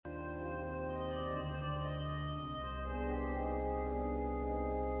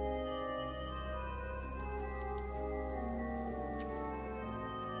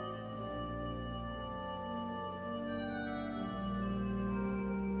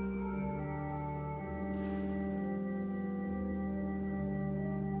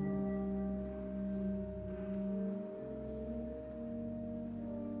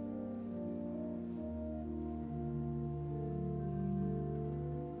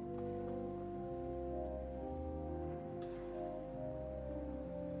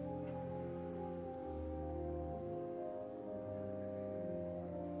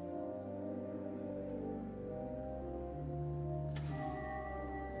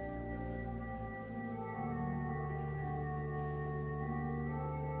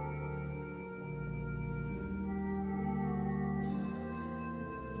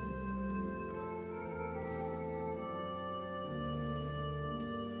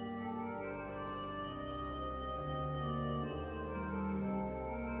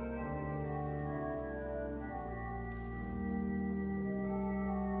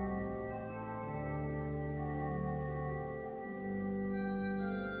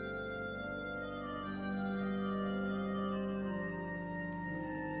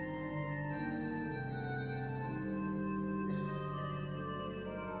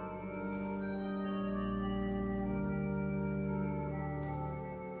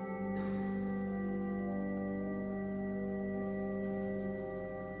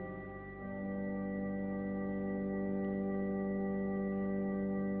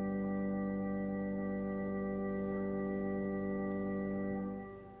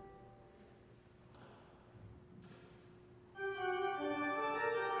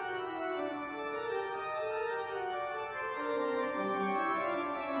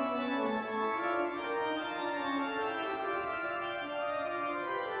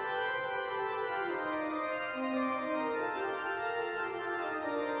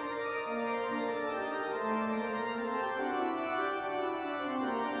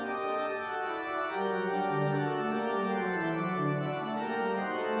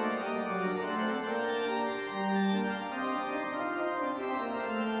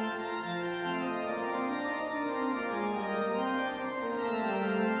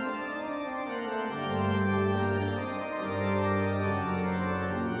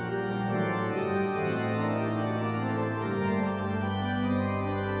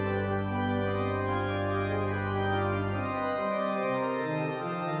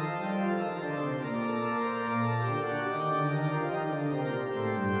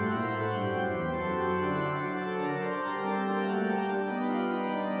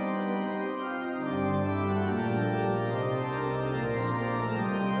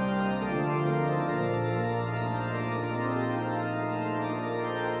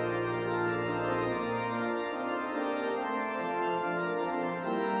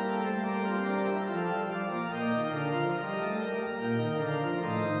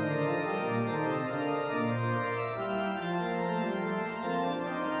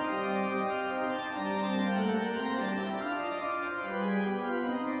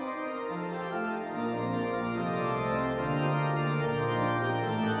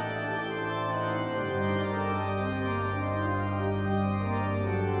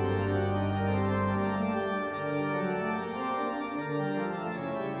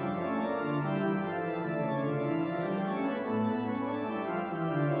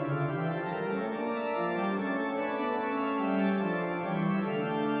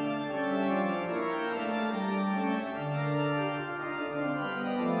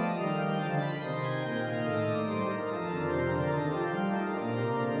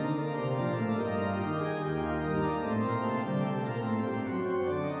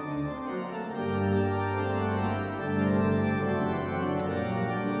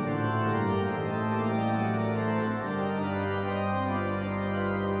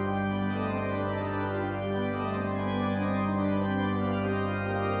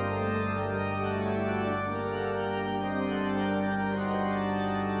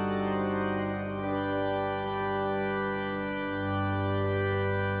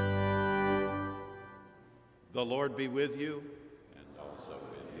The Lord be with you, and also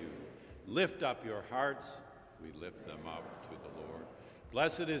with you. Lift up your hearts. We lift them up to the Lord.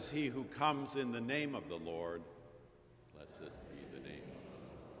 Blessed is he who comes in the name of the Lord. Blessed be the name of the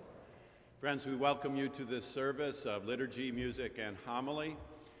Lord. Friends, we welcome you to this service of liturgy, music, and homily.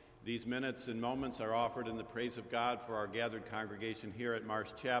 These minutes and moments are offered in the praise of God for our gathered congregation here at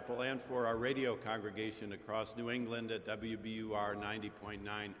Marsh Chapel and for our radio congregation across New England at WBUR 90.9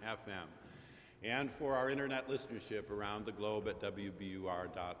 FM. And for our internet listenership around the globe at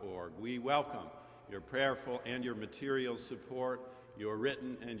WBUR.org. We welcome your prayerful and your material support, your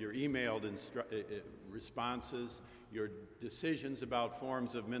written and your emailed responses, your decisions about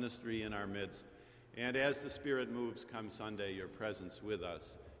forms of ministry in our midst, and as the Spirit moves come Sunday, your presence with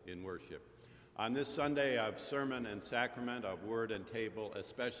us in worship. On this Sunday of sermon and sacrament, of word and table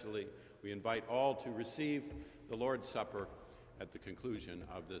especially, we invite all to receive the Lord's Supper at the conclusion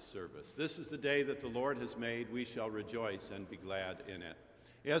of this service. This is the day that the Lord has made. We shall rejoice and be glad in it.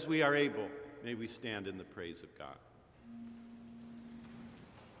 As we are able, may we stand in the praise of God.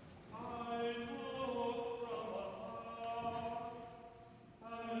 Amen.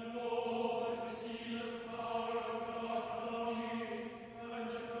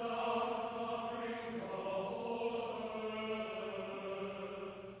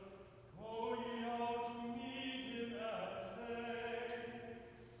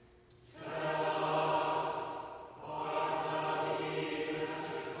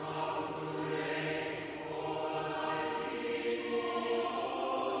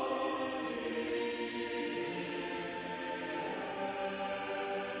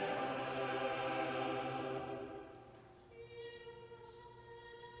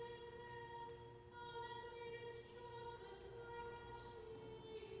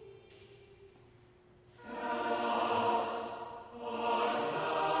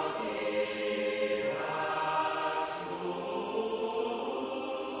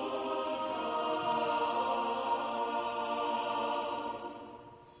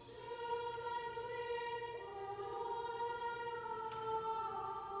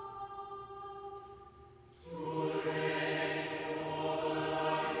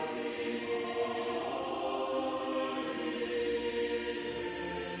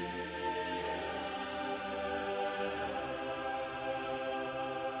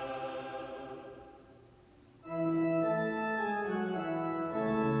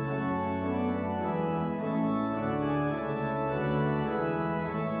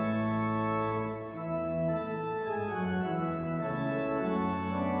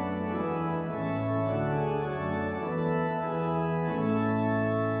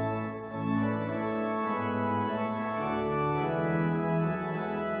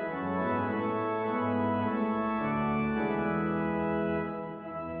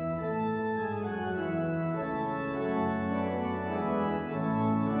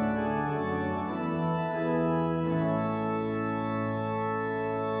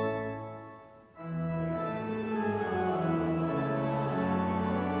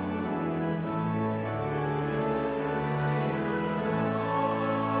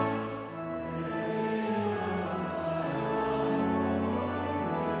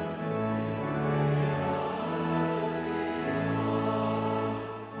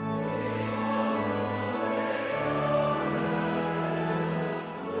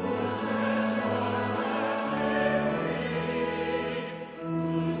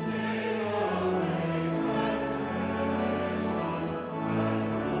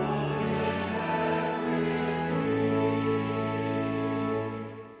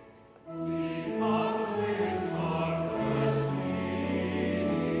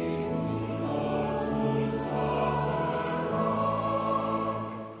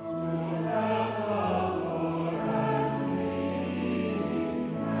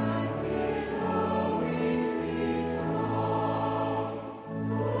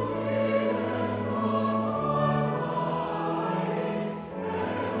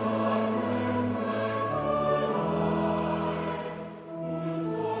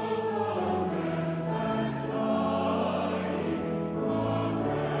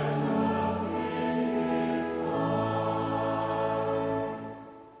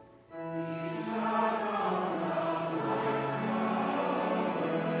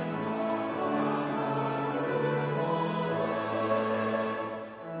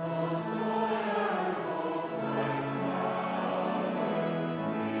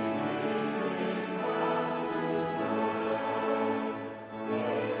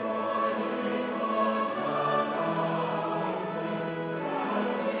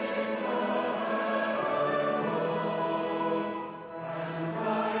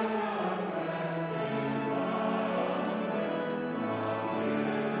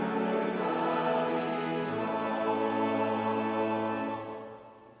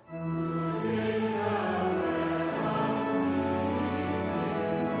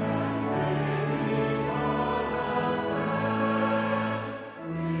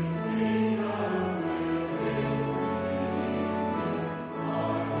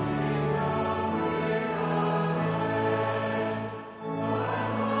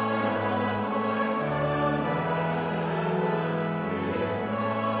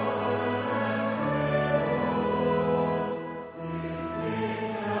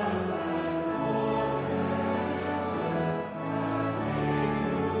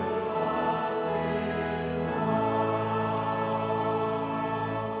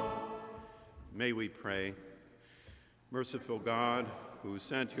 May we pray. Merciful God, who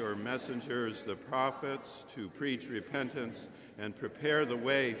sent your messengers, the prophets, to preach repentance and prepare the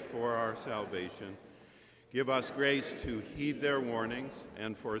way for our salvation, give us grace to heed their warnings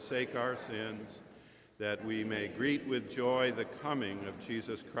and forsake our sins, that we may greet with joy the coming of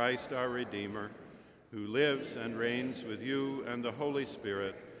Jesus Christ, our Redeemer, who lives and reigns with you and the Holy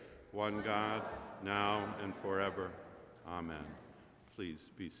Spirit, one God, now and forever. Amen. Please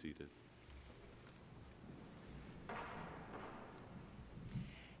be seated.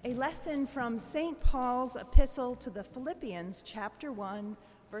 A lesson from St. Paul's epistle to the Philippians, chapter 1,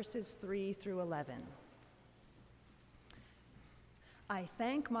 verses 3 through 11. I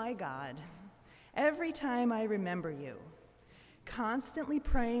thank my God every time I remember you, constantly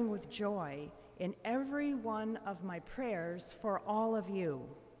praying with joy in every one of my prayers for all of you,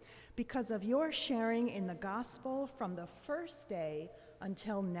 because of your sharing in the gospel from the first day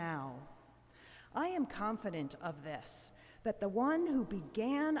until now. I am confident of this, that the one who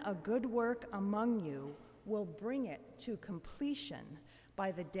began a good work among you will bring it to completion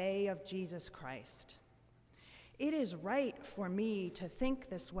by the day of Jesus Christ. It is right for me to think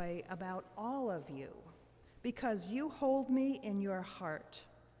this way about all of you, because you hold me in your heart,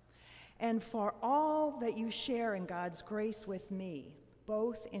 and for all that you share in God's grace with me,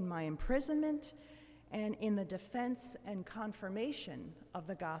 both in my imprisonment and in the defense and confirmation of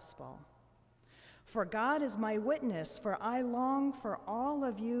the gospel. For God is my witness, for I long for all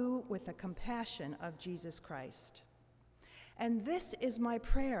of you with the compassion of Jesus Christ. And this is my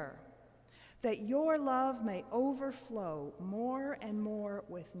prayer, that your love may overflow more and more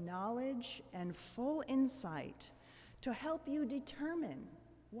with knowledge and full insight to help you determine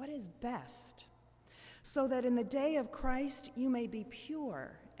what is best, so that in the day of Christ you may be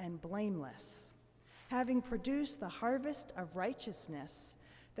pure and blameless, having produced the harvest of righteousness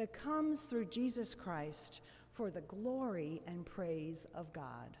that comes through Jesus Christ for the glory and praise of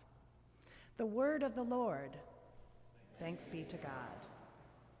God. The word of the Lord. Thanks be to God.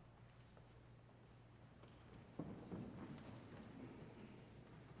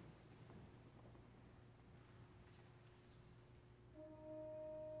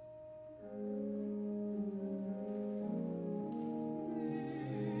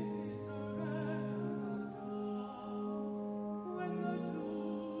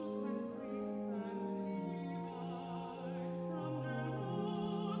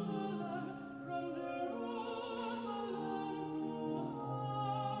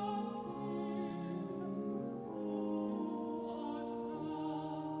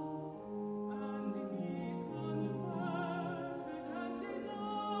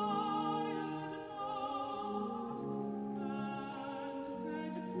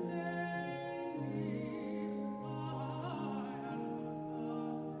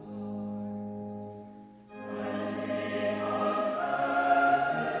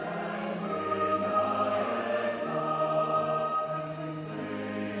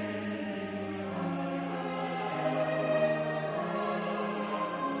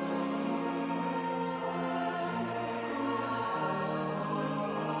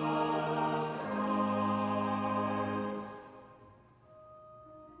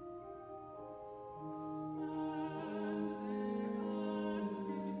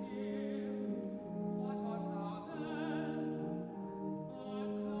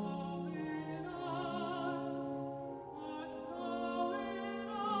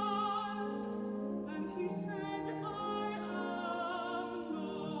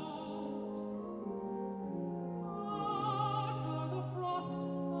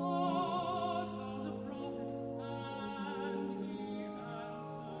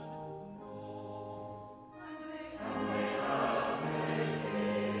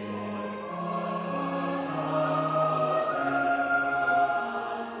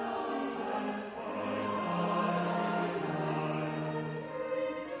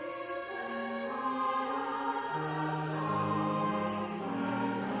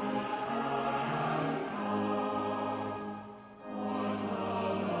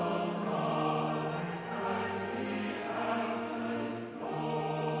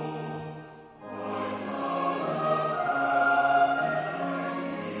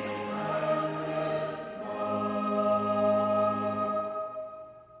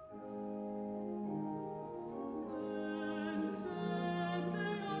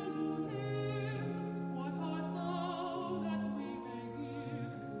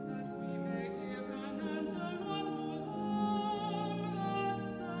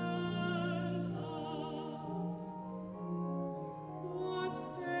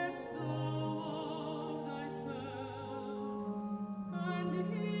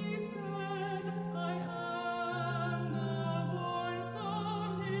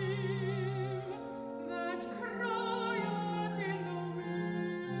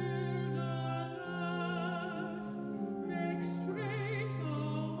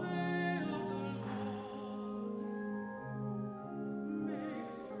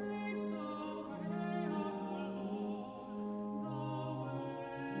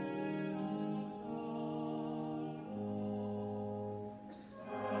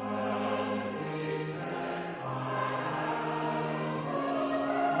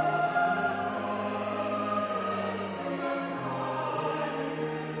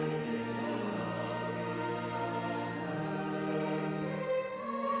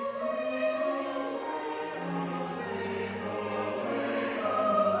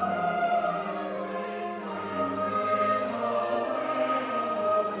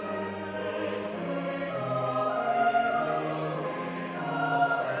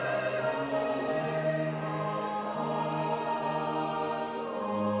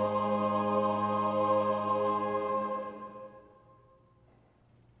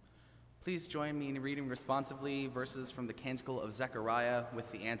 Please join me in reading responsively verses from the Canticle of Zechariah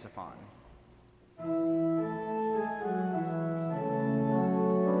with the antiphon.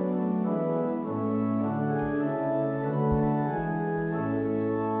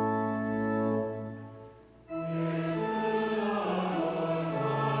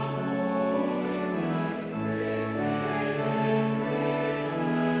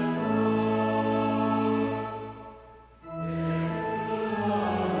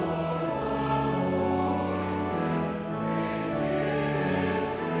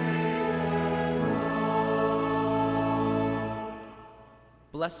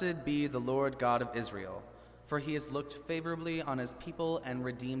 Blessed be the Lord God of Israel, for he has looked favorably on his people and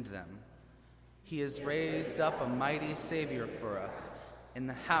redeemed them. He has raised up a mighty Savior for us in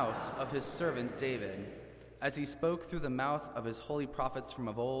the house of his servant David, as he spoke through the mouth of his holy prophets from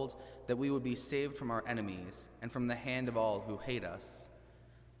of old, that we would be saved from our enemies and from the hand of all who hate us.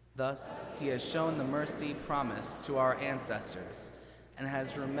 Thus he has shown the mercy promised to our ancestors and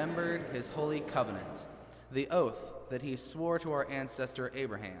has remembered his holy covenant, the oath that he swore to our ancestor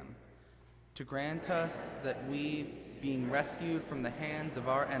Abraham, to grant us that we, being rescued from the hands of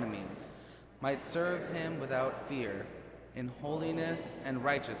our enemies, might serve him without fear, in holiness and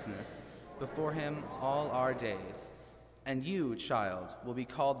righteousness, before him all our days. And you, child, will be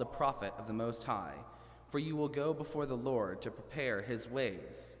called the prophet of the Most High, for you will go before the Lord to prepare his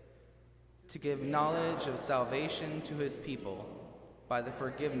ways, to give knowledge of salvation to his people by the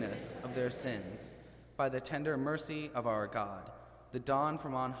forgiveness of their sins. By the tender mercy of our God, the dawn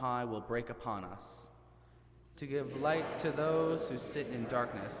from on high will break upon us, to give light to those who sit in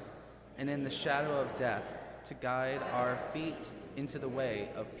darkness and in the shadow of death, to guide our feet into the way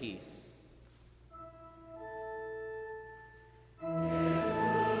of peace.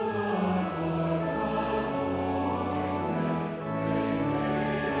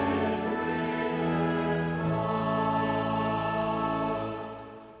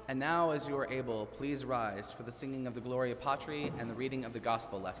 And now, as you are able, please rise for the singing of the Gloria Patri and the reading of the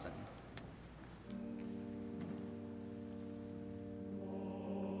Gospel lesson.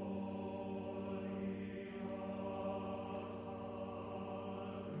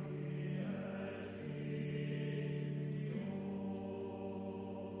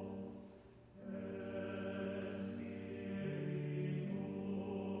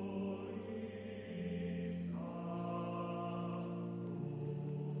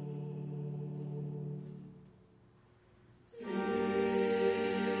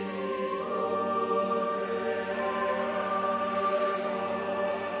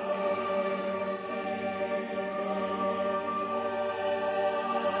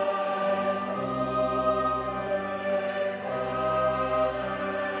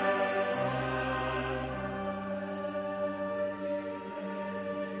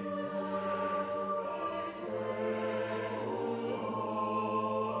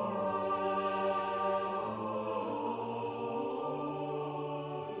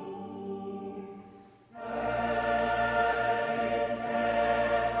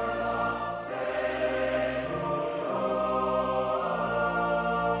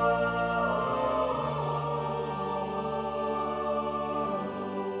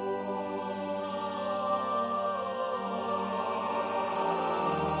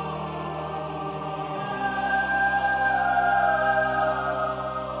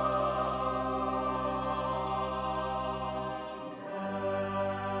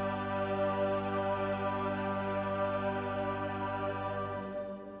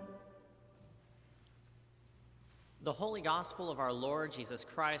 The Holy Gospel of our Lord Jesus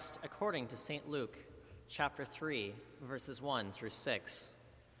Christ according to St. Luke, chapter 3, verses 1 through 6.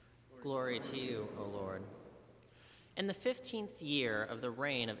 Glory to you, O Lord. In the 15th year of the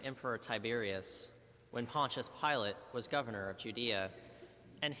reign of Emperor Tiberius, when Pontius Pilate was governor of Judea,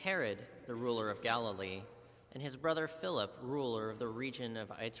 and Herod, the ruler of Galilee, and his brother Philip, ruler of the region of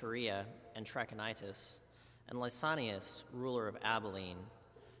Iturea and Trachonitis, and Lysanias, ruler of Abilene,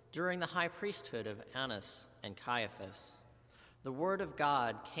 during the high priesthood of Annas and Caiaphas, the word of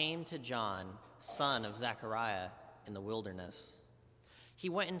God came to John, son of Zechariah, in the wilderness. He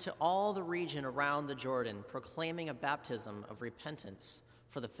went into all the region around the Jordan, proclaiming a baptism of repentance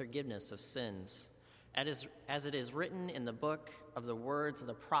for the forgiveness of sins, as it is written in the book of the words of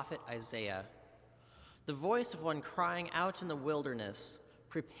the prophet Isaiah. The voice of one crying out in the wilderness,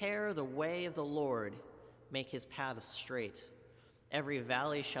 "Prepare the way of the Lord, make his paths straight. Every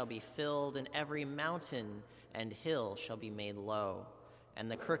valley shall be filled, and every mountain and hill shall be made low,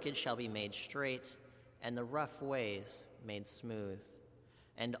 and the crooked shall be made straight, and the rough ways made smooth.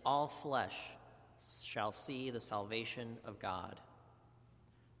 And all flesh shall see the salvation of God."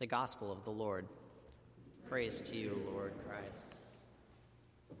 The Gospel of the Lord. Praise to you, Lord Christ.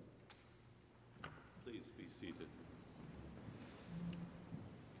 Please be seated.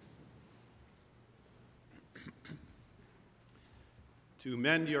 To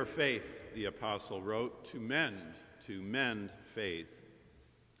mend your faith, the apostle wrote, to mend faith.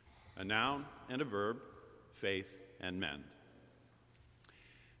 A noun and a verb, faith and mend.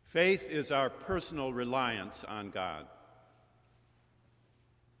 Faith is our personal reliance on God.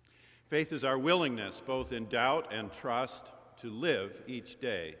 Faith is our willingness, both in doubt and trust, to live each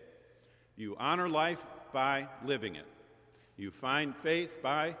day. You honor life by living it. You find faith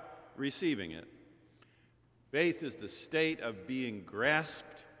by receiving it. Faith is the state of being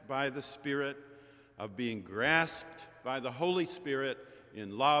grasped by the Spirit, of being grasped by the Holy Spirit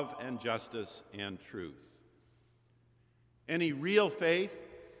in love and justice and truth. Any real faith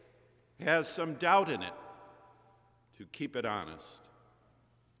has some doubt in it, to keep it honest.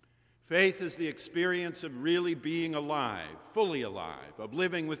 Faith is the experience of really being alive, fully alive, of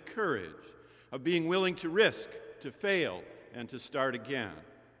living with courage, of being willing to risk, to fail, and to start again.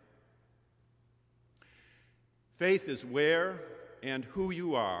 Faith is where and who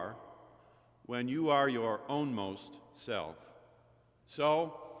you are when you are your ownmost self.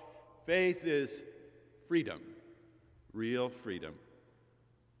 So, faith is freedom, real freedom.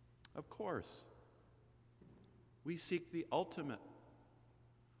 Of course, we seek the ultimate.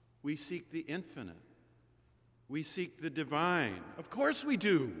 We seek the infinite. We seek the divine. Of course we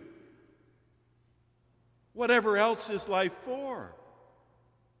do. Whatever else is life for?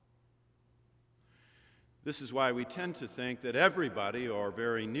 This is why we tend to think that everybody, or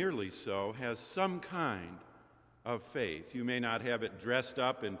very nearly so, has some kind of faith. You may not have it dressed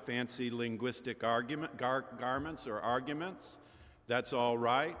up in fancy linguistic garments or arguments. That's all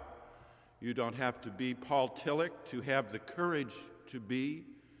right. You don't have to be Paul Tillich to have the courage to be.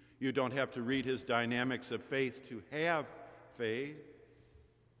 You don't have to read his Dynamics of Faith to have faith.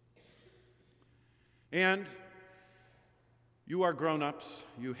 And you are grown-ups.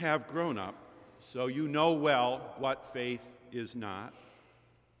 You have grown up. So you know well what faith is not.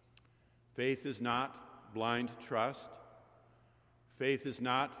 Faith is not blind trust. Faith is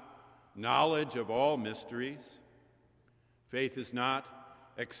not knowledge of all mysteries. Faith is not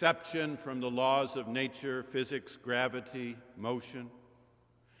exception from the laws of nature, physics, gravity, motion.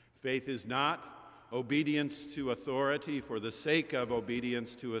 Faith is not obedience to authority for the sake of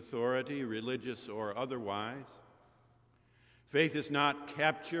obedience to authority, religious or otherwise. Faith is not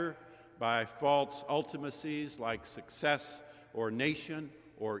capture by false ultimacies like success or nation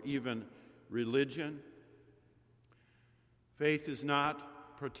or even religion. Faith is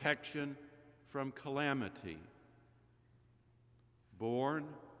not protection from calamity. Born,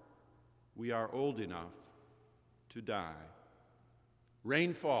 we are old enough to die.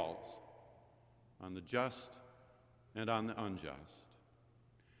 Rain falls on the just and on the unjust.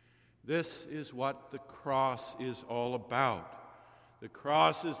 This is what the cross is all about. The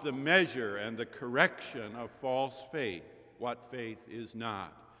cross is the measure and the correction of false faith, what faith is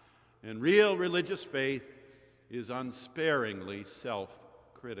not. And real religious faith is unsparingly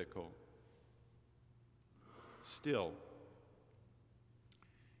self-critical. Still,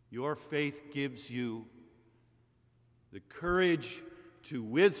 your faith gives you the courage to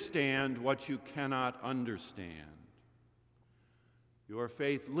withstand what you cannot understand. Your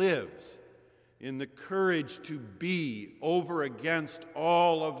faith lives in the courage to be over against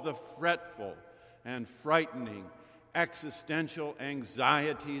all of the fretful and frightening existential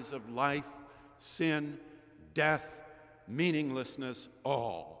anxieties of life, sin, death, meaninglessness,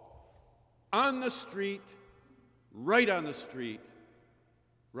 all. On the street, right on the street,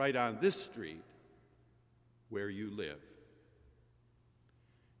 right on this street where you live.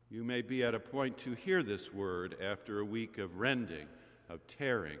 You may be at a point to hear this word after a week of rending, of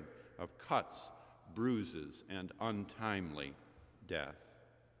tearing, of cuts, bruises, and untimely death.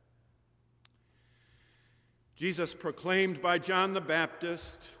 Jesus proclaimed by John the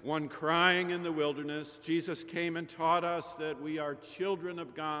Baptist, one crying in the wilderness, Jesus came and taught us that we are children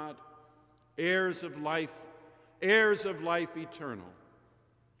of God, heirs of life eternal.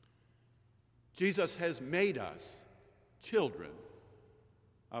 Jesus has made us children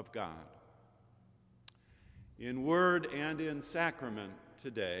of God. In word and in sacrament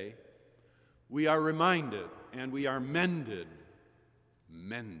today, we are reminded and we are mended.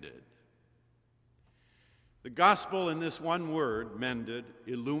 The gospel in this one word, mended,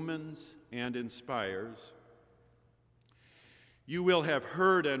 illumines and inspires. You will have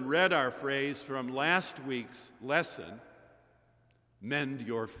heard and read our phrase from last week's lesson, mend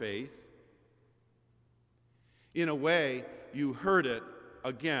your faith. In a way, you heard it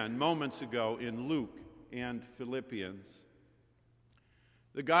again moments ago in Luke and Philippians.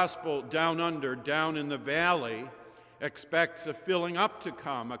 The gospel down under, down in the valley, expects a filling up to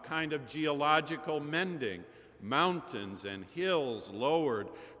come, a kind of geological mending, mountains and hills lowered,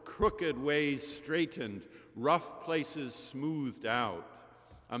 crooked ways straightened, rough places smoothed out,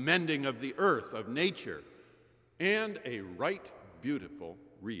 a mending of the earth, of nature, and a right beautiful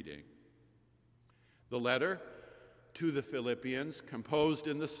reading. The letter to the Philippians, composed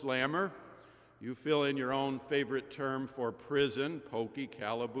in the slammer. You fill in your own favorite term for prison: pokey,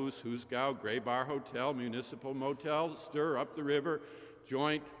 calaboose, hoosgow, gray bar hotel, municipal motel, stir up the river,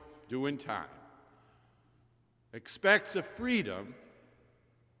 joint, doing time. Expects a freedom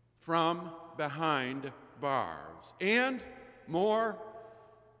from behind bars. And more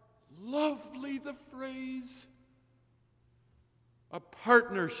lovely the phrase, a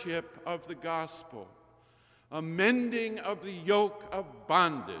partnership of the gospel, a mending of the yoke of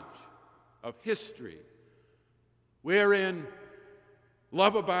bondage, of history, wherein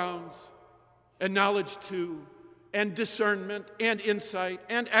love abounds, and knowledge too, and discernment, and insight,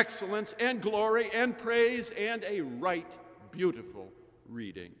 and excellence, and glory, and praise, and a right beautiful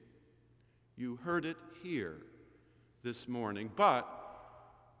reading. You heard it here this morning, but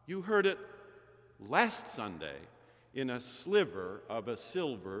you heard it last Sunday in a sliver of a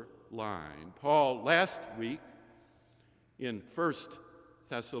silver line. Paul, last week, in 1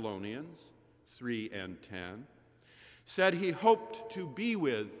 Thessalonians 3 and 10, said he hoped to be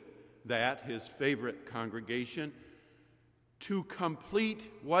with that, his favorite congregation, to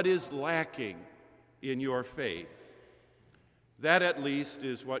complete what is lacking in your faith. That, at least,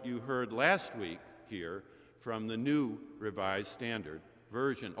 is what you heard last week here from the New Revised Standard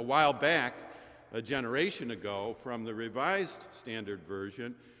Version. A while back, a generation ago, from the Revised Standard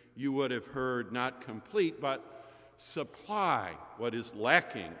Version, you would have heard not complete, but supply what is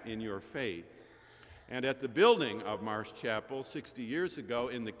lacking in your faith. And at the building of Marsh Chapel 60 years ago,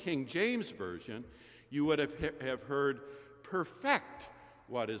 in the King James Version, you would have heard perfect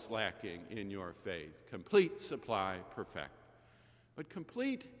what is lacking in your faith. Complete, supply, perfect. But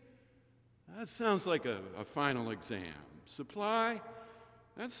complete, that sounds like a final exam. Supply,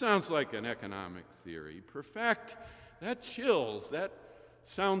 that sounds like an economic theory. Perfect, that chills, that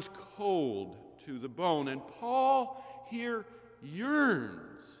sounds cold to the bone. And Paul here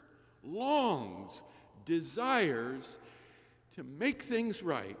yearns, longs, desires to make things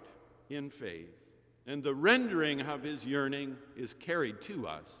right in faith. And the rendering of his yearning is carried to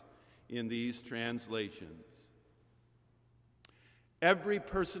us in these translations. Every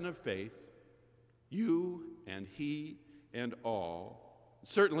person of faith, you and he and all,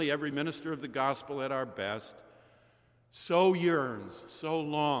 certainly every minister of the gospel at our best, so yearns, so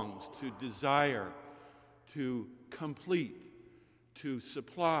longs to desire, to complete, to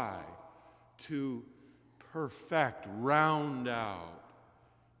supply, to perfect, round out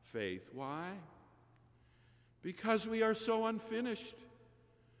faith. Why? Because we are so unfinished,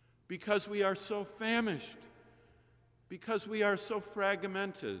 because we are so famished, because we are so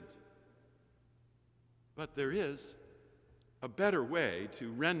fragmented. But there is a better way to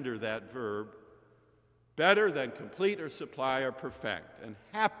render that verb, better than complete or supply or perfect. And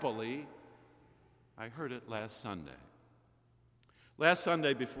happily, I heard it last Sunday. Last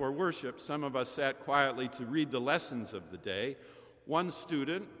Sunday before worship, some of us sat quietly to read the lessons of the day. One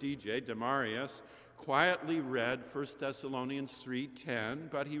student, DJ Demarius, quietly read 1 Thessalonians 3:10,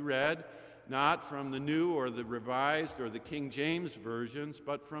 but he read not from the New or the Revised or the King James versions,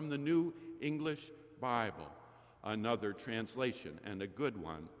 but from the New English Bible, another translation and a good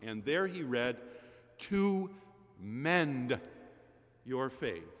one. And there he read, "to mend your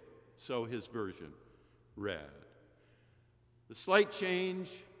faith." So his version read. The slight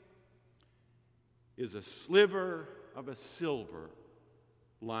change is a sliver of a silver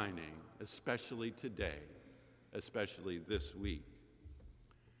lining, especially today, especially this week.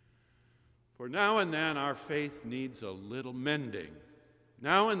 For now and then our faith needs a little mending.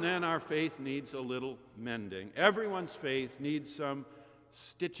 Now and then our faith needs a little mending. Everyone's faith needs some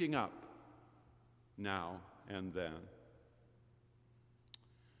stitching up now and then.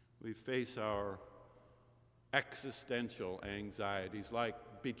 We face our existential anxieties like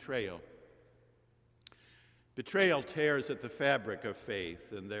betrayal. Betrayal tears at the fabric of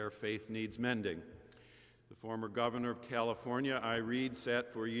faith, and their faith needs mending. The former governor of California, I read, sat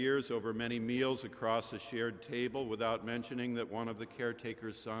for years over many meals across a shared table without mentioning that one of the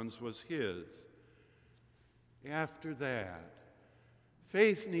caretaker's sons was his. After that,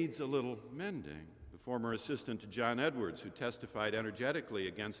 faith needs a little mending. The former assistant to John Edwards, who testified energetically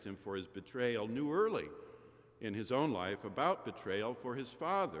against him for his betrayal, knew early in his own life about betrayal, for his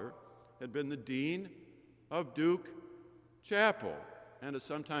father had been the dean of Duke Chapel and a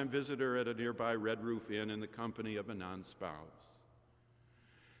sometime visitor at a nearby Red Roof Inn in the company of a non-spouse.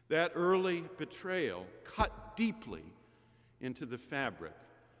 That early betrayal cut deeply into the fabric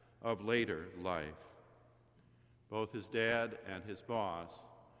of later life. Both his dad and his boss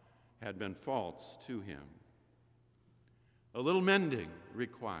had been false to him. A little mending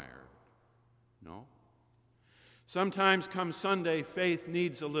required. No? Sometimes come Sunday, faith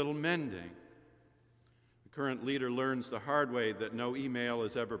needs a little mending. The current leader learns the hard way that no email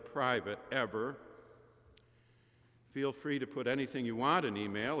is ever private, ever. Feel free to put anything you want in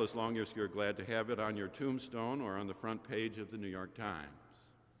email as long as you're glad to have it on your tombstone or on the front page of the New York Times.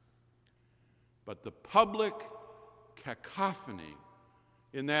 But the public cacophony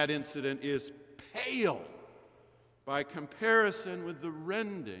in that incident is pale by comparison with the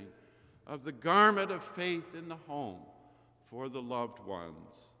rending of the garment of faith in the home for the loved ones.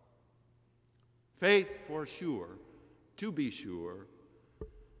 Faith, for sure, to be sure,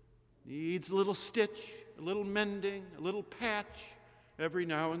 needs a little stitch, a little mending, a little patch every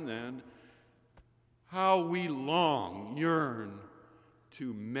now and then. How we long, yearn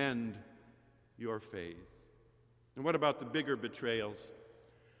to mend your faith. And what about the bigger betrayals?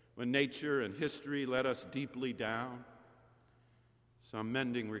 When nature and history let us deeply down, some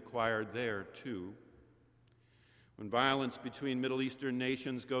mending required there too. When violence between Middle Eastern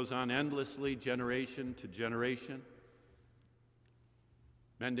nations goes on endlessly, generation to generation,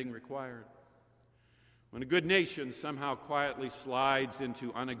 mending required. When a good nation somehow quietly slides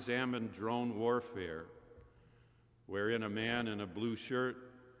into unexamined drone warfare, wherein a man in a blue shirt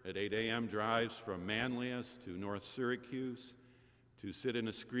at 8 a.m. drives from Manlius to North Syracuse to sit in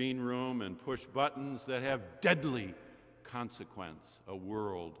a screen room and push buttons that have deadly consequence a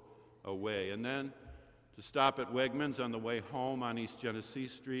world away. And then to stop at Wegmans on the way home on East Genesee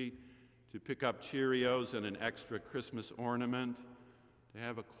Street, to pick up Cheerios and an extra Christmas ornament, to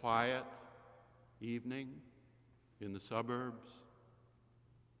have a quiet evening in the suburbs.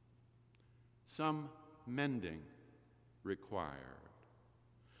 Some mending required.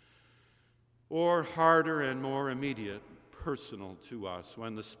 Or harder and more immediate, personal to us,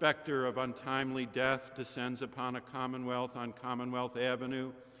 when the specter of untimely death descends upon a commonwealth on Commonwealth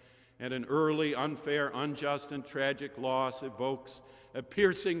Avenue, and an early, unfair, unjust, and tragic loss evokes a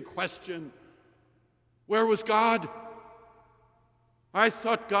piercing question: where was God? I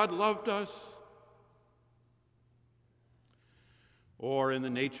thought God loved us. Or in the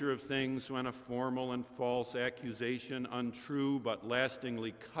nature of things, when a formal and false accusation, untrue but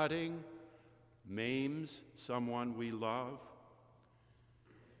lastingly cutting, maims someone we love.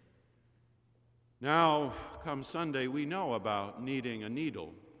 Now, come Sunday, we know about needing a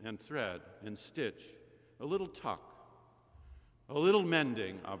needle and thread and stitch, a little tuck, a little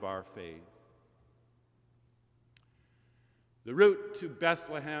mending of our faith. The route to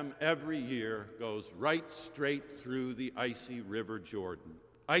Bethlehem every year goes right straight through the icy River Jordan.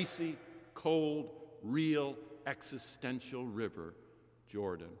 Icy, cold, real, existential River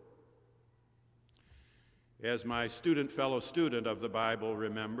Jordan. As my fellow student of the Bible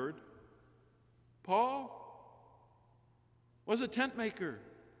remembered, Paul was a tent maker.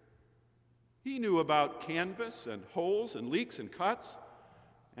 He knew about canvas and holes and leaks and cuts,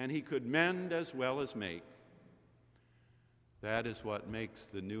 and he could mend as well as make. That is what makes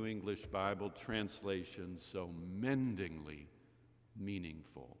the New English Bible translation so mendingly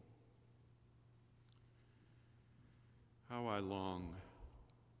meaningful. How I long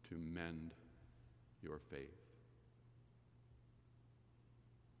to mend your faith.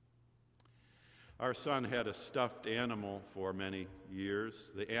 Our son had a stuffed animal for many years.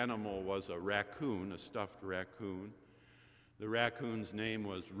 The animal was a raccoon, a stuffed raccoon. The raccoon's name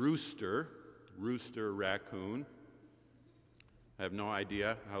was Rooster Raccoon. I have no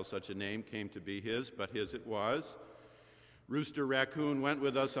idea how such a name came to be his, but his it was. Rooster Raccoon went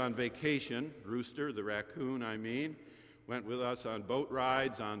with us on vacation. Rooster, the raccoon, went with us on boat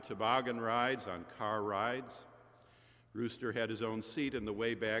rides, on toboggan rides, on car rides. Rooster had his own seat in the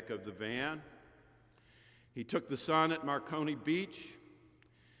way back of the van. He took the sun at Marconi Beach.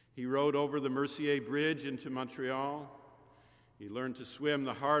 He rode over the Mercier Bridge into Montreal. He learned to swim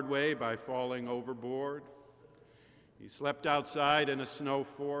the hard way by falling overboard. He slept outside in a snow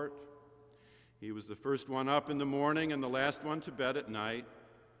fort. He was the first one up in the morning and the last one to bed at night.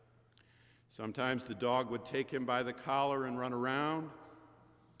 Sometimes the dog would take him by the collar and run around.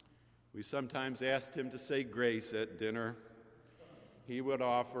 We sometimes asked him to say grace at dinner. He would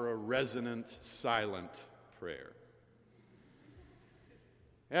offer a resonant, silent prayer.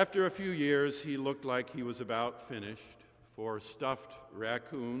 After a few years, he looked like he was about finished. For stuffed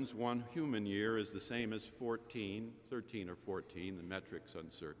raccoons, 1 human year is the same as 13 or 14, the metric's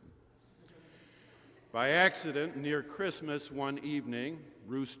uncertain. By accident, near Christmas one evening,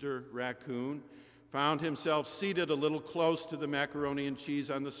 Rooster Raccoon found himself seated a little close to the macaroni and cheese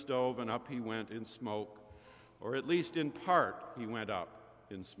on the stove, and up he went in smoke, or at least in part he went up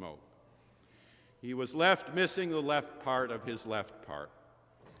in smoke. He was left missing the left part of his left part.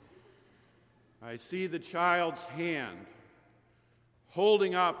 I see the child's hand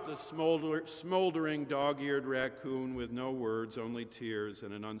holding up the smoldering dog-eared raccoon with no words, only tears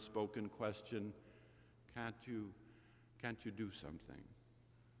and an unspoken question, can't you do something?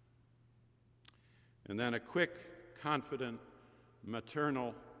 And then a quick, confident,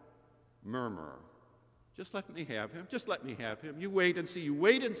 maternal murmur. Just let me have him. Just let me have him. You wait and see. You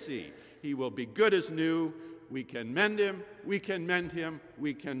wait and see. He will be good as new. We can mend him. We can mend him.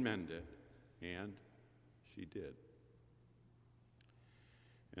 We can mend it. And she did.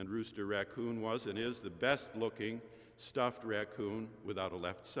 And Rooster Raccoon was and is the best-looking stuffed raccoon without a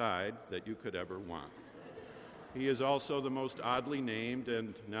left side that you could ever want. He is also the most oddly named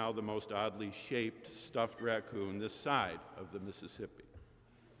and now the most oddly shaped stuffed raccoon this side of the Mississippi.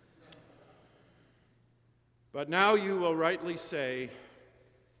 But now you will rightly say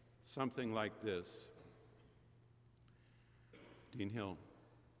something like this. Dean Hill,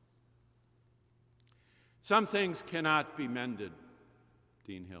 some things cannot be mended,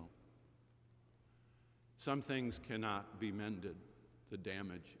 Dean Hill. Some things cannot be mended. The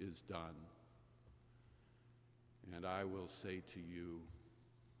damage is done. And I will say to you,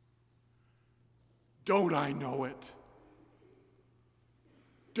 don't I know it?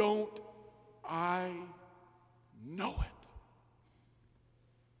 Don't I know it?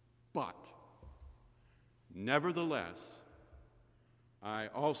 But, nevertheless, I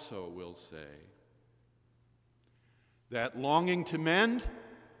also will say that longing to mend,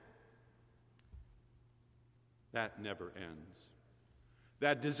 that never ends.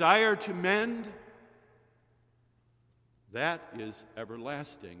 That desire to mend, that is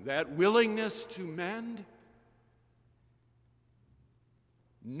everlasting. That willingness to mend,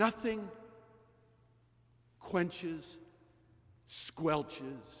 nothing quenches,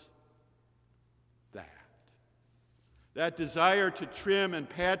 squelches that. That desire to trim and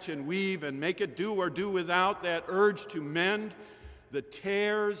patch and weave and make it do or do without, that urge to mend the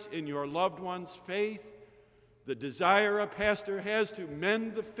tears in your loved one's faith, the desire a pastor has to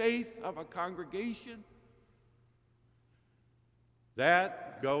mend the faith of a congregation,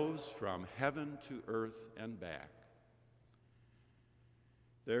 that goes from heaven to earth and back.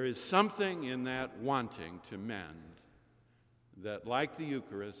 There is something in that wanting to mend that, like the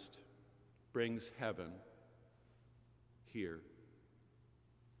Eucharist, brings heaven here.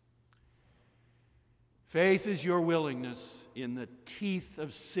 Faith is your willingness in the teeth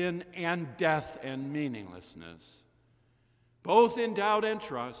of sin and death and meaninglessness, both in doubt and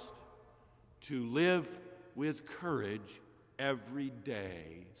trust, to live with courage every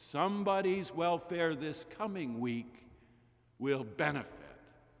day. Somebody's welfare this coming week will benefit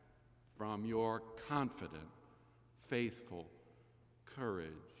from your confident, faithful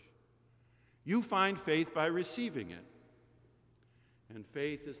courage. You find faith by receiving it. And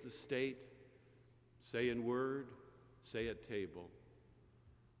faith is the state, say in word, say at table,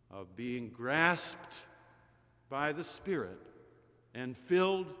 of being grasped by the Spirit and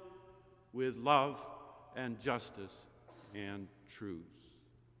filled with love and justice and truth.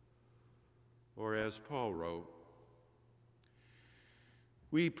 Or as Paul wrote,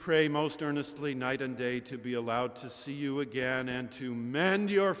 we pray most earnestly night and day to be allowed to see you again and to mend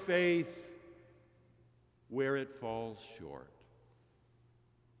your faith where it falls short.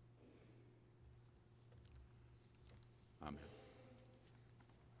 Amen.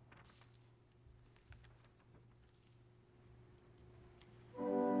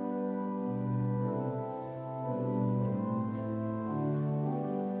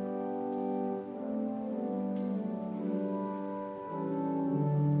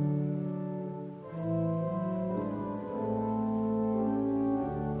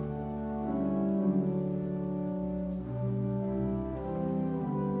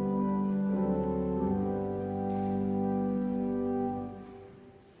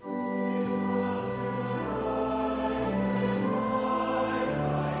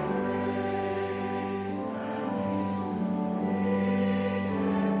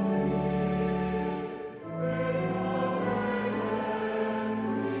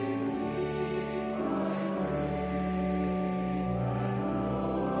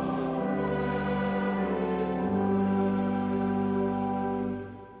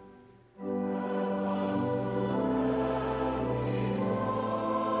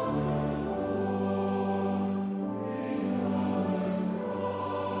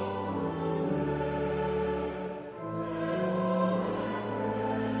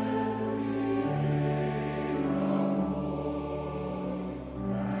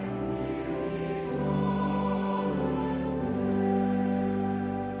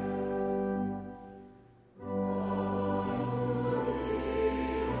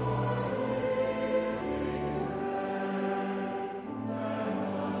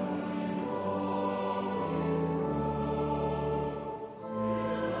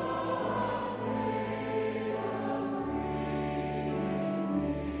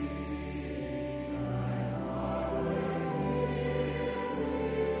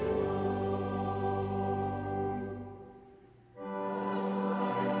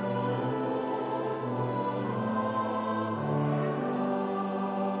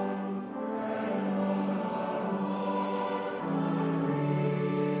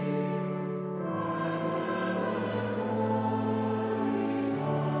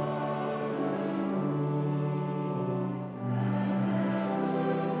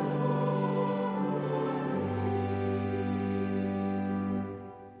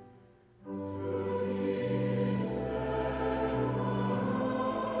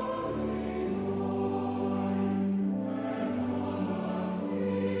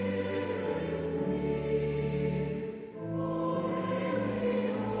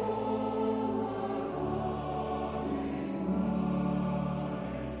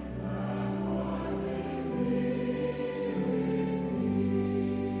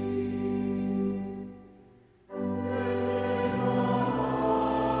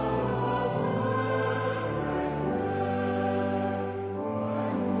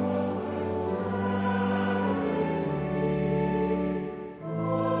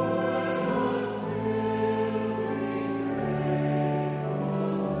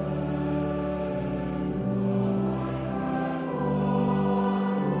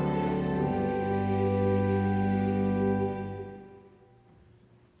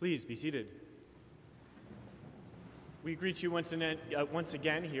 Please be seated. We greet you once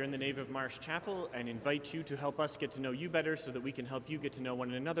again here in the nave of Marsh Chapel and invite you to help us get to know you better so that we can help you get to know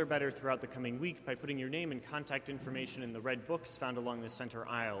one another better throughout the coming week by putting your name and contact information in the red books found along the center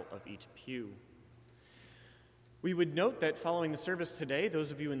aisle of each pew. We would note that following the service today,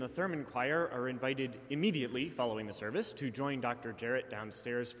 those of you in the Thurman Choir are invited immediately following the service to join Dr. Jarrett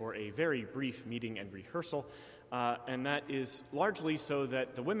downstairs for a very brief meeting and rehearsal. And that is largely so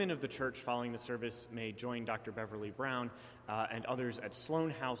that the women of the church following the service may join Dr. Beverly Brown and others at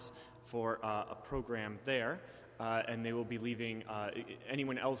Sloan House for a program there. And they will be leaving,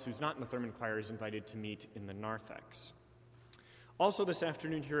 anyone else who's not in the Thurman Choir is invited to meet in the narthex. Also this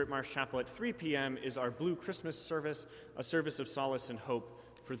afternoon here at Marsh Chapel at 3 p.m. is our Blue Christmas service, a service of solace and hope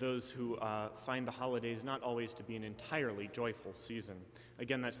for those who find the holidays not always to be an entirely joyful season.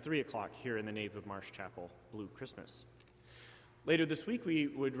 Again, that's 3 o'clock here in the nave of Marsh Chapel, Blue Christmas. Later this week, we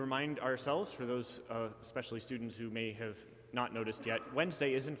would remind ourselves, for those especially students who may have not noticed yet,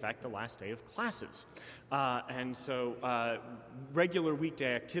 Wednesday is in fact the last day of classes. And so regular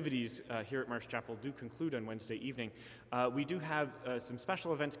weekday activities here at Marsh Chapel do conclude on Wednesday evening. We do have some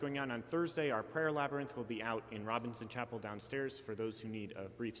special events going on Thursday. Our prayer labyrinth will be out in Robinson Chapel downstairs for those who need a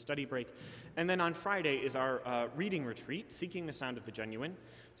brief study break. And then on Friday is our reading retreat, Seeking the Sound of the Genuine.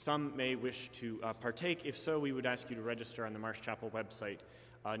 Some may wish to partake. If so, we would ask you to register on the Marsh Chapel website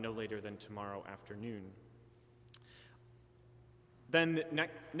no later than tomorrow afternoon. Then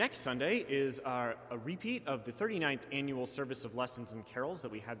next Sunday is a repeat of the 39th annual service of lessons and carols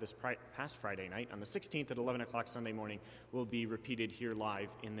that we had this past Friday night. On the 16th at 11 o'clock Sunday morning will be repeated here live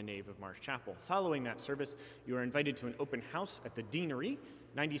in the nave of Marsh Chapel. Following that service, you are invited to an open house at the Deanery,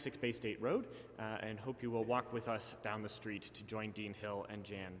 96 Bay State Road, and hope you will walk with us down the street to join Dean Hill and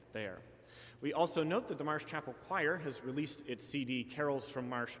Jan there. We also note that the Marsh Chapel Choir has released its CD, Carols from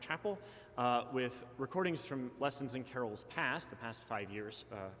Marsh Chapel, with recordings from lessons and carols past, the past 5 years,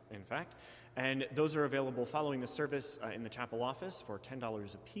 in fact. And those are available following the service in the chapel office for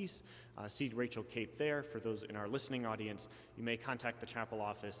 $10 a piece. See Rachel Cape there. For those in our listening audience, you may contact the chapel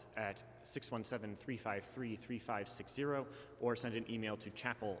office at 617-353-3560 or send an email to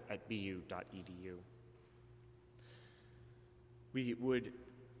chapel@bu.edu. We would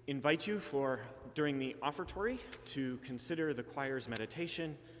invite you during the offertory to consider the choir's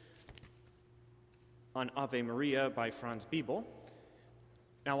meditation on Ave Maria by Franz Biebl.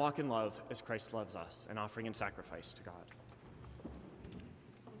 Now walk in love as Christ loves us, an offering and sacrifice to God.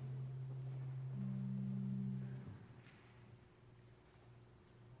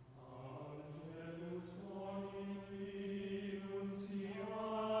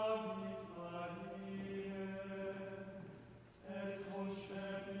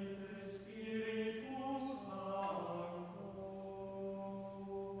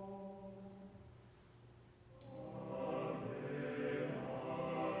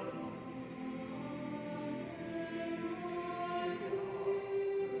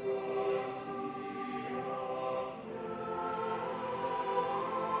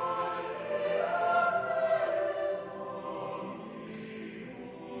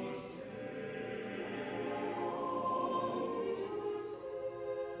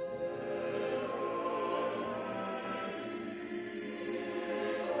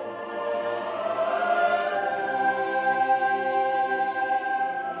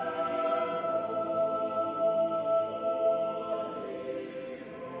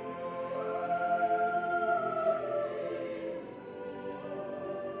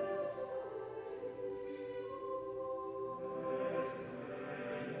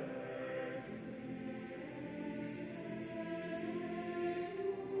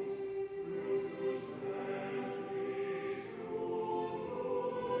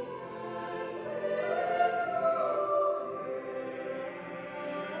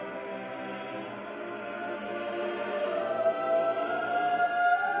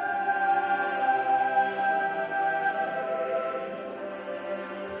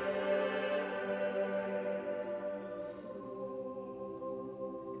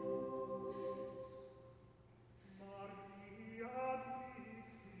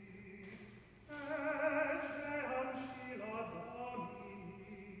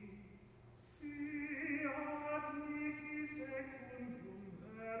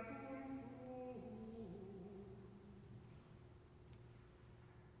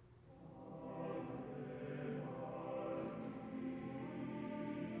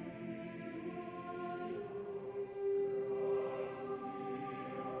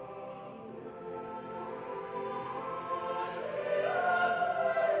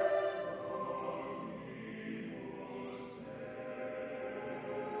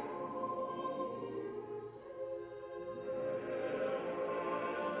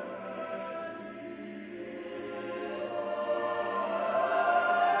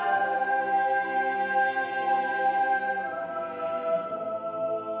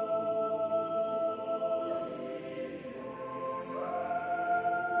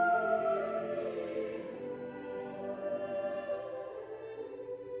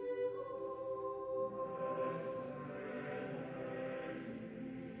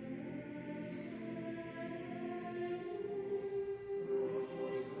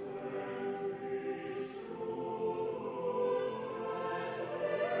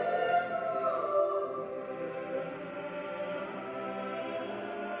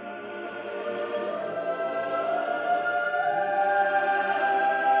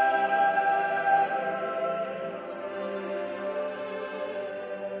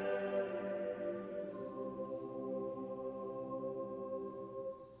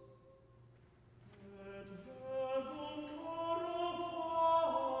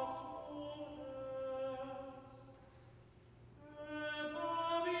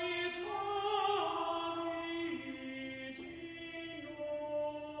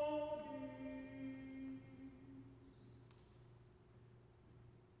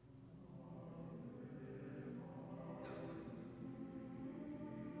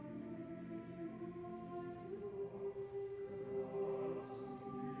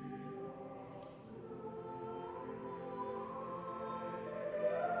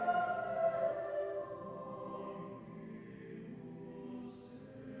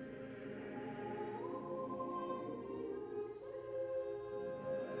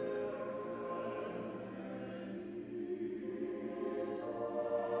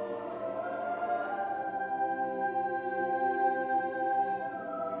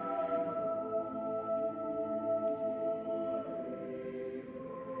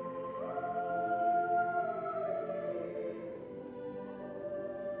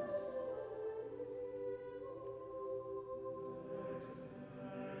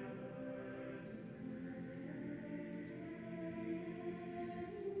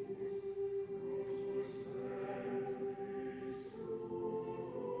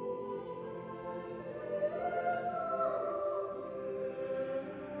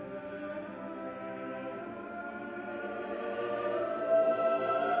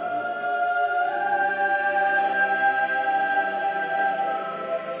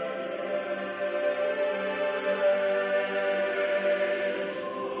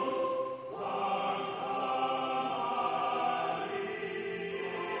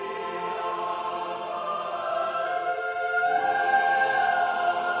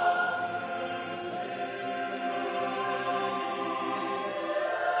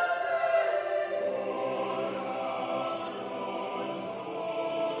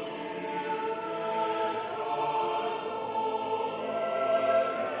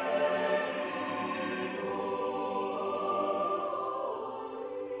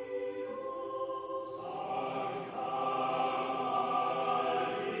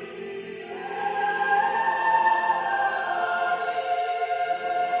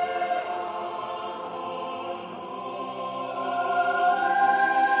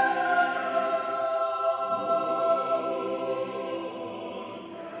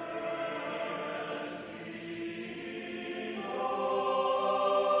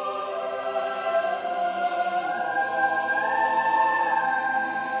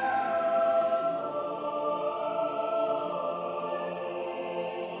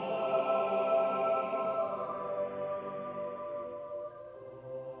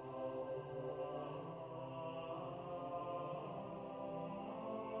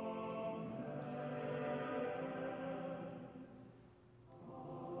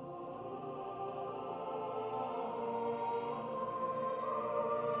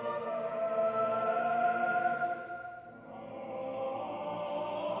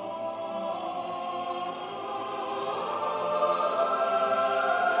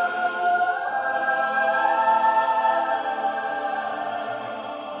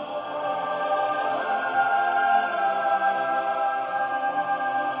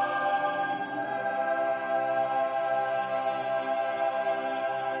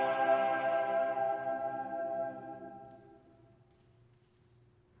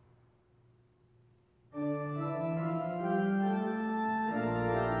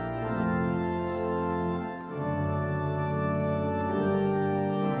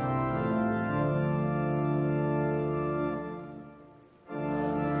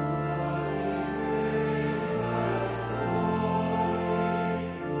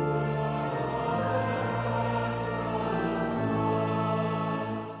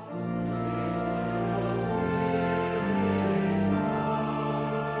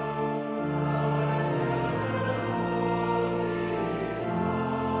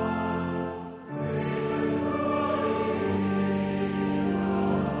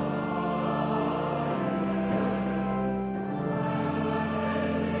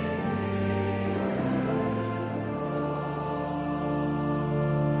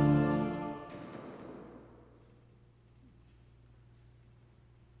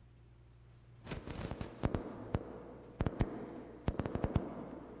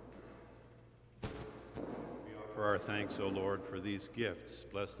 offer our thanks, O Lord, for these gifts.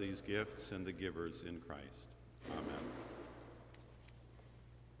 Bless these gifts and the givers in Christ. Amen.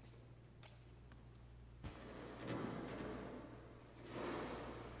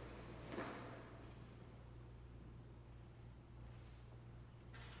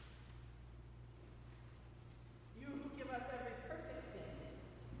 You who give us every perfect thing,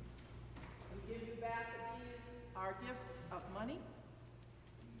 we give you back these, our gifts of money,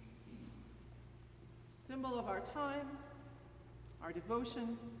 symbol of our time, our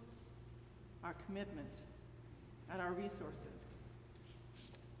devotion, our commitment, and our resources.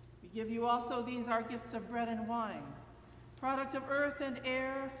 We give you also these, our gifts of bread and wine, product of earth and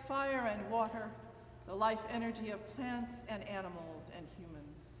air, fire and water, the life energy of plants and animals and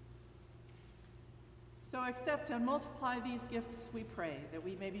humans. So accept and multiply these gifts, we pray, that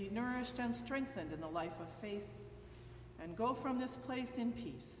we may be nourished and strengthened in the life of faith, and go from this place in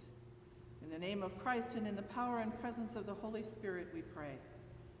peace. In the name of Christ and in the power and presence of the Holy Spirit, we pray.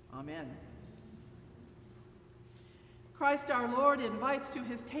 Amen. Christ our Lord invites to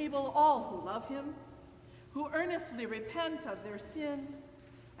his table all who love him, who earnestly repent of their sin,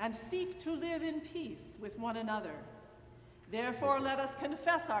 and seek to live in peace with one another. Therefore, let us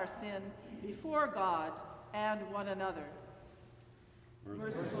confess our sin before God and one another.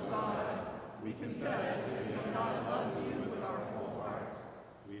 Merciful God, we confess that we have not loved you with our whole heart.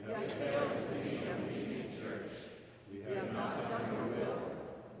 We have failed to be an obedient church. We have not done your will.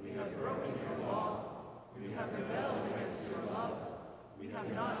 We have broken your law. We have rebelled against your love. We have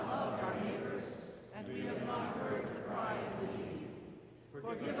not loved our neighbors, and we have not heard the cry of the needy.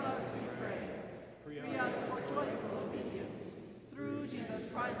 Forgive us, we pray. Free us for joyful obedience. Through Jesus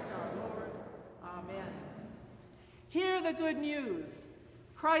Christ our Lord. Amen. Hear the good news.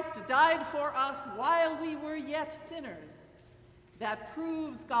 Christ died for us while we were yet sinners. That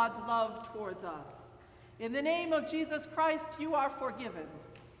proves God's love towards us. In the name of Jesus Christ, you are forgiven.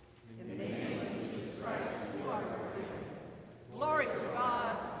 In the name of Jesus Christ, you are forgiven. Glory to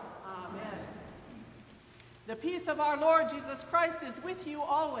God. Amen. The peace of our Lord Jesus Christ is with you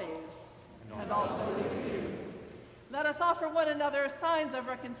always, and also with you. Let us offer one another signs of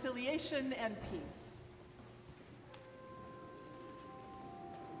reconciliation and peace.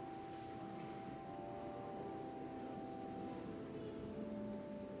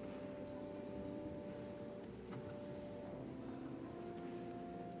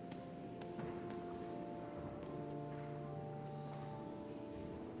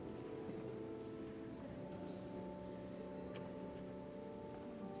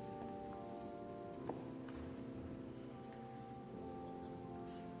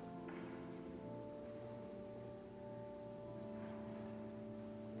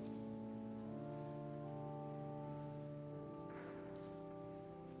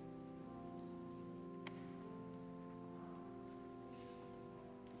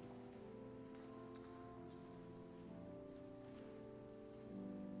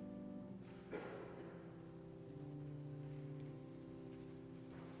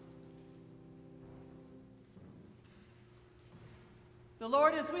 The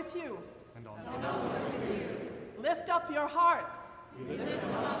Lord is with you. And also with you. Lift up your hearts. We lift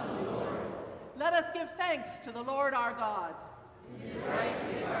them up to the Lord. Let us give thanks to the Lord our God. It is right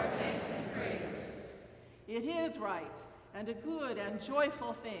to give our thanks and praise. It is right and a good and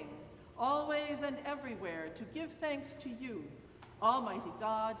joyful thing, always and everywhere, to give thanks to you, Almighty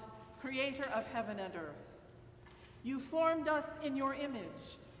God, creator of heaven and earth. You formed us in your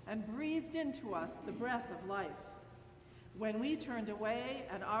image and breathed into us the breath of life. When we turned away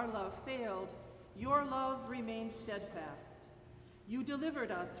and our love failed, your love remained steadfast. You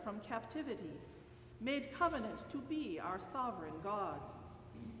delivered us from captivity, made covenant to be our sovereign God,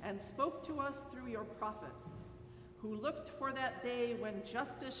 and spoke to us through your prophets, who looked for that day when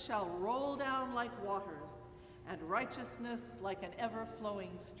justice shall roll down like waters and righteousness like an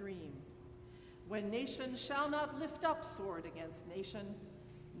ever-flowing stream, when nation shall not lift up sword against nation,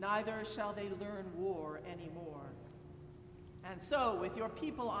 neither shall they learn war anymore. And so, with your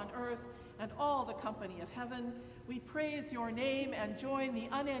people on earth and all the company of heaven, we praise your name and join the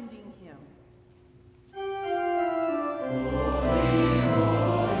unending hymn.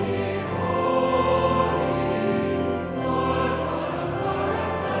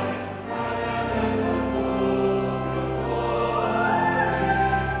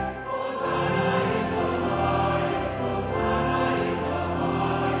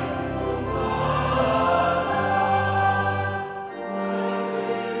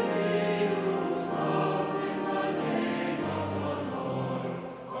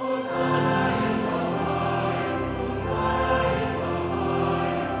 Hosanna in the highest, Hosanna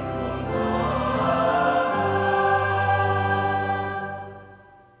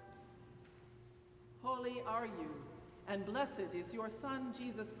holy are you, and blessed is your Son,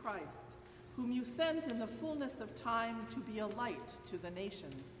 Jesus Christ, whom you sent in the fullness of time to be a light to the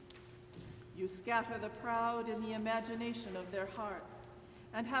nations. You scatter the proud in the imagination of their hearts,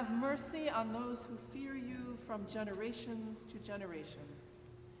 and have mercy on those who fear you from generations to generation.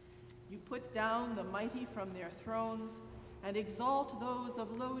 You put down the mighty from their thrones and exalt those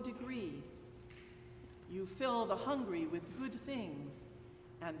of low degree. You fill the hungry with good things,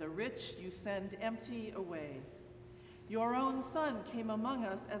 and the rich you send empty away. Your own Son came among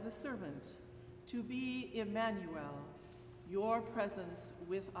us as a servant, to be Emmanuel, your presence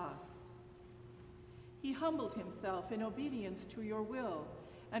with us. He humbled himself in obedience to your will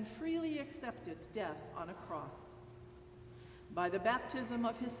and freely accepted death on a cross. By the baptism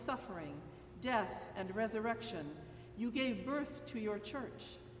of his suffering, death, and resurrection, you gave birth to your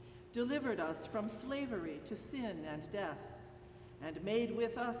church, delivered us from slavery to sin and death, and made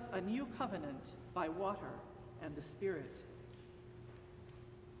with us a new covenant by water and the Spirit.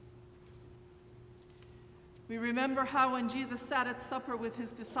 We remember how when Jesus sat at supper with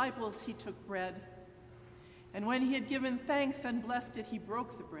his disciples, he took bread. And when he had given thanks and blessed it, he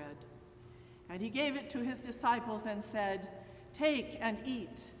broke the bread. And he gave it to his disciples and said, "Take and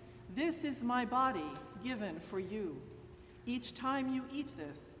eat. This is my body given for you. Each time you eat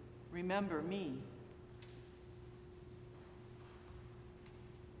this, remember me."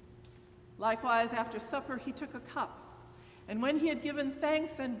 Likewise, after supper, he took a cup. And when he had given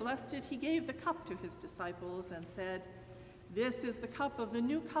thanks and blessed it, he gave the cup to his disciples and said, "This is the cup of the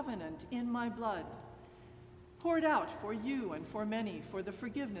new covenant in my blood, poured out for you and for many for the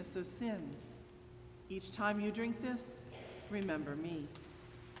forgiveness of sins. Each time you drink this, remember me."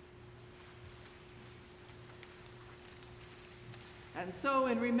 And so,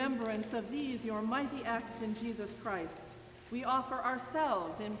 in remembrance of these, your mighty acts in Jesus Christ, we offer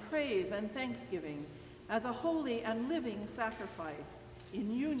ourselves in praise and thanksgiving as a holy and living sacrifice in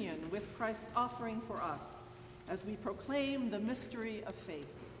union with Christ's offering for us as we proclaim the mystery of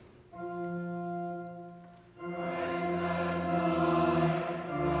faith.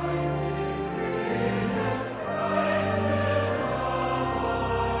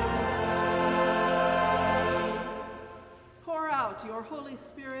 Pour out your Holy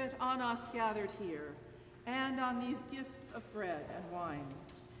Spirit on us gathered here and on these gifts of bread and wine.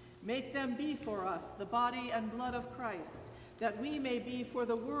 Make them be for us the body and blood of Christ, that we may be for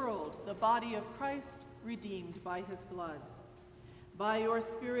the world the body of Christ, redeemed by his blood. By your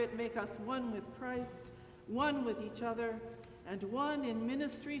Spirit, make us one with Christ, one with each other, and one in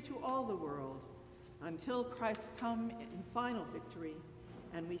ministry to all the world, until Christ come in final victory,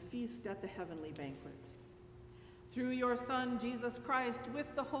 and we feast at the heavenly banquet. Through your Son, Jesus Christ,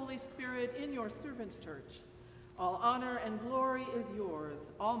 with the Holy Spirit in your servant church, all honor and glory is yours,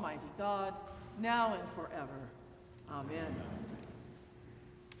 Almighty God, now and forever. Amen.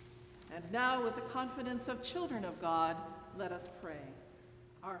 And now, with the confidence of children of God, let us pray.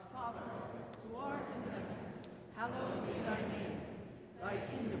 Our Father, who art in heaven, hallowed be thy name. Thy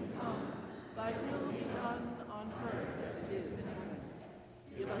kingdom come, thy will be done on earth as it is in heaven.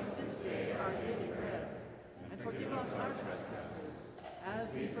 Give us this day our daily bread, and forgive us our trespasses,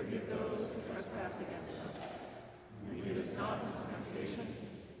 as we forgive those who trespass against us. And lead us not into temptation,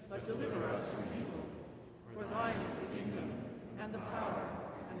 but deliver us from evil. For thine is the kingdom, and the power,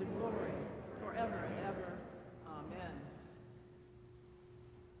 and the glory, forever and ever. Amen.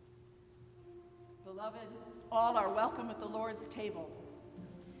 Beloved, all are welcome at the Lord's table.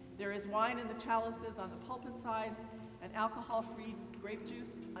 There is wine in the chalices on the pulpit side, and alcohol-free grape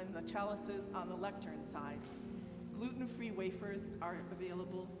juice in the chalices on the lectern side. Gluten-free wafers are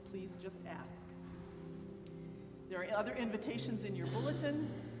available. Please just ask. There are other invitations in your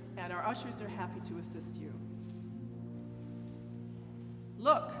bulletin, and our ushers are happy to assist you.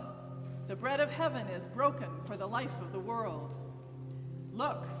 Look, the bread of heaven is broken for the life of the world.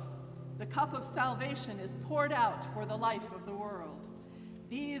 Look, the cup of salvation is poured out for the life of the world.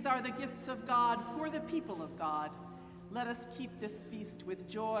 These are the gifts of God for the people of God. Let us keep this feast with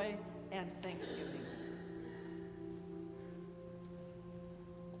joy and thanksgiving.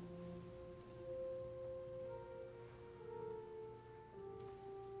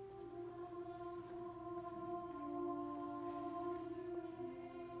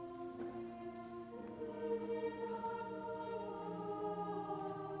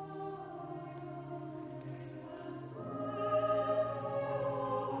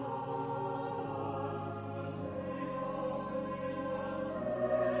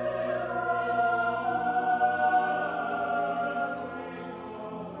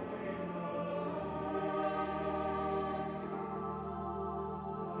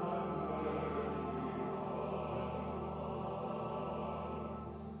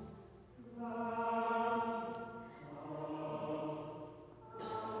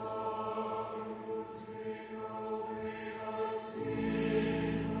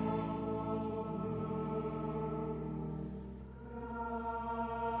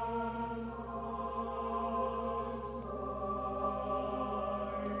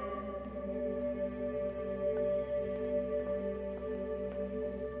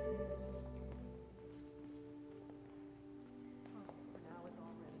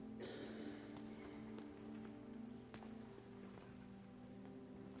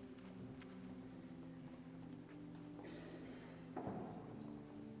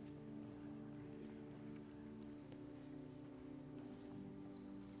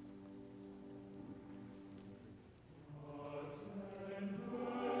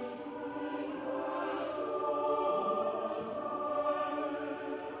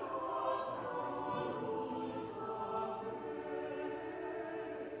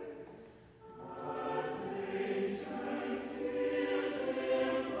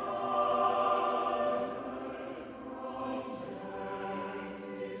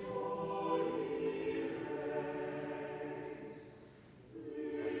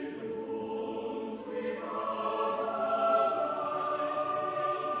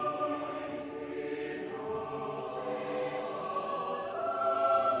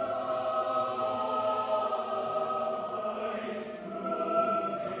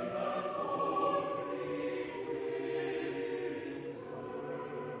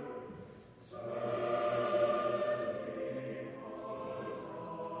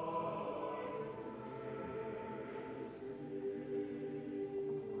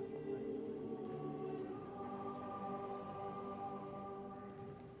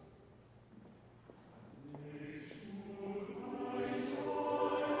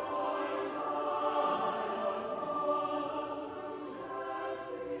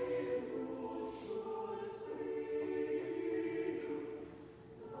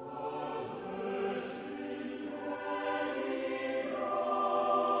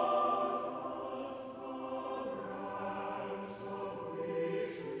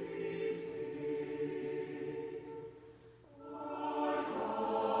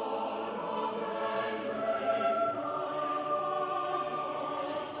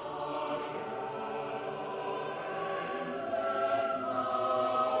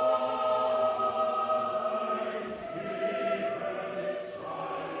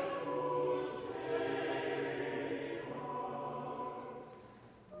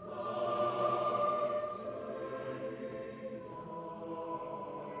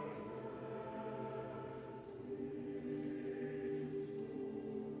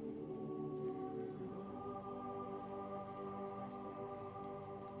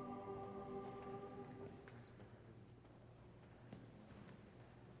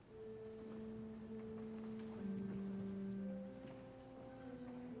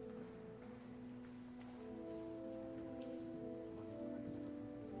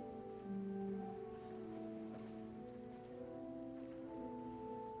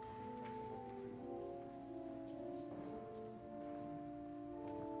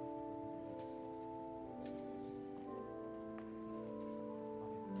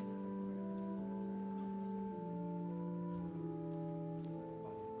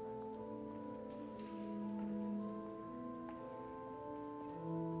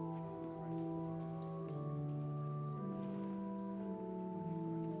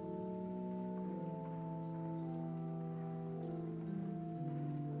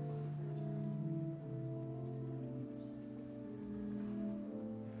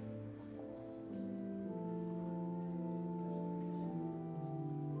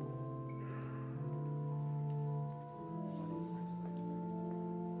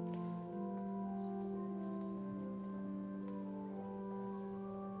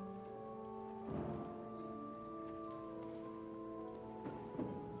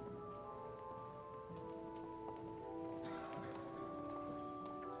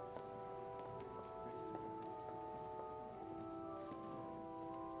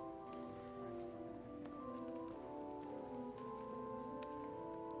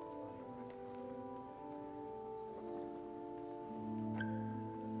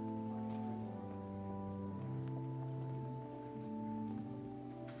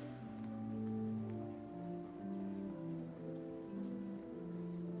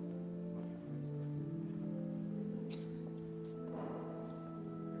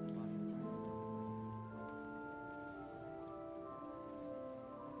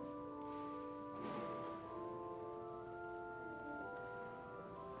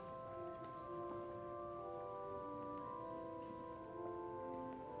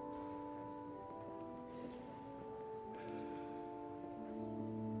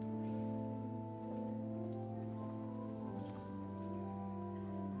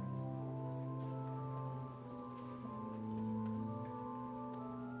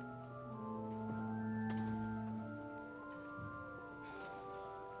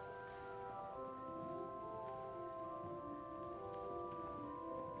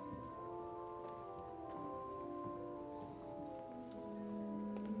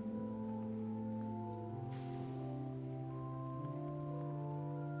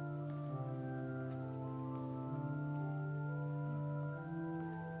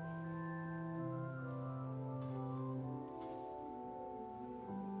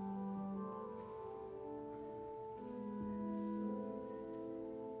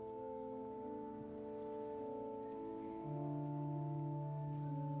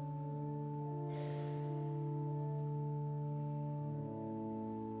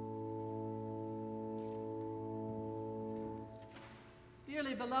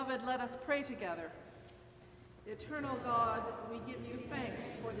 Dearly beloved, let us pray together. Eternal God, we give you thanks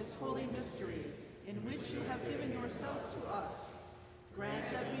for this holy mystery in which you have given yourself to us.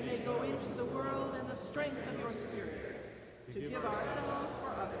 Grant that we may go into the world in the strength of your Spirit, to give ourselves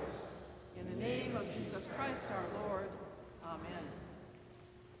for others. In the name of Jesus Christ our Lord. Amen.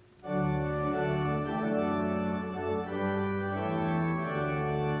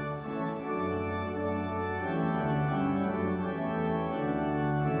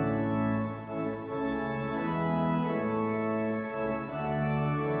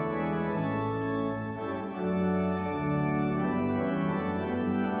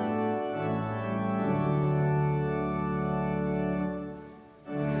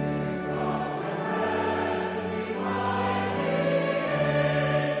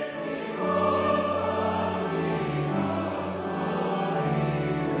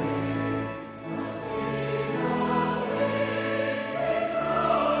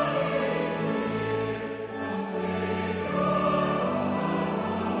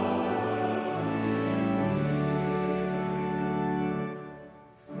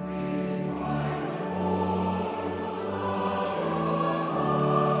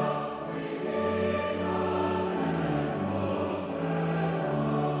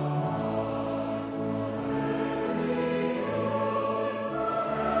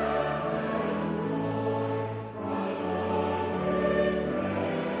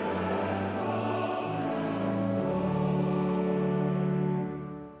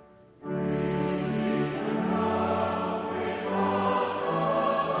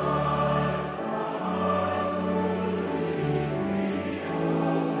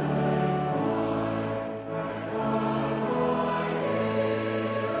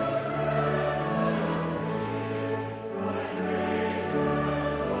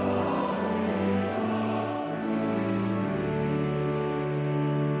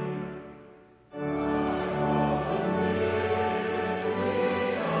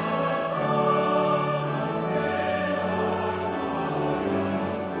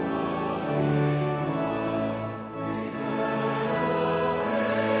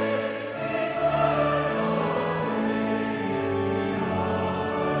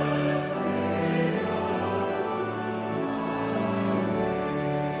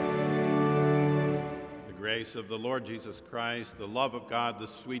 Grace of the Lord Jesus Christ, the love of God, the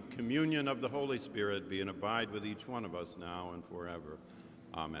sweet communion of the Holy Spirit be and abide with each one of us now and forever.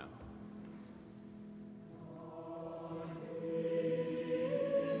 Amen.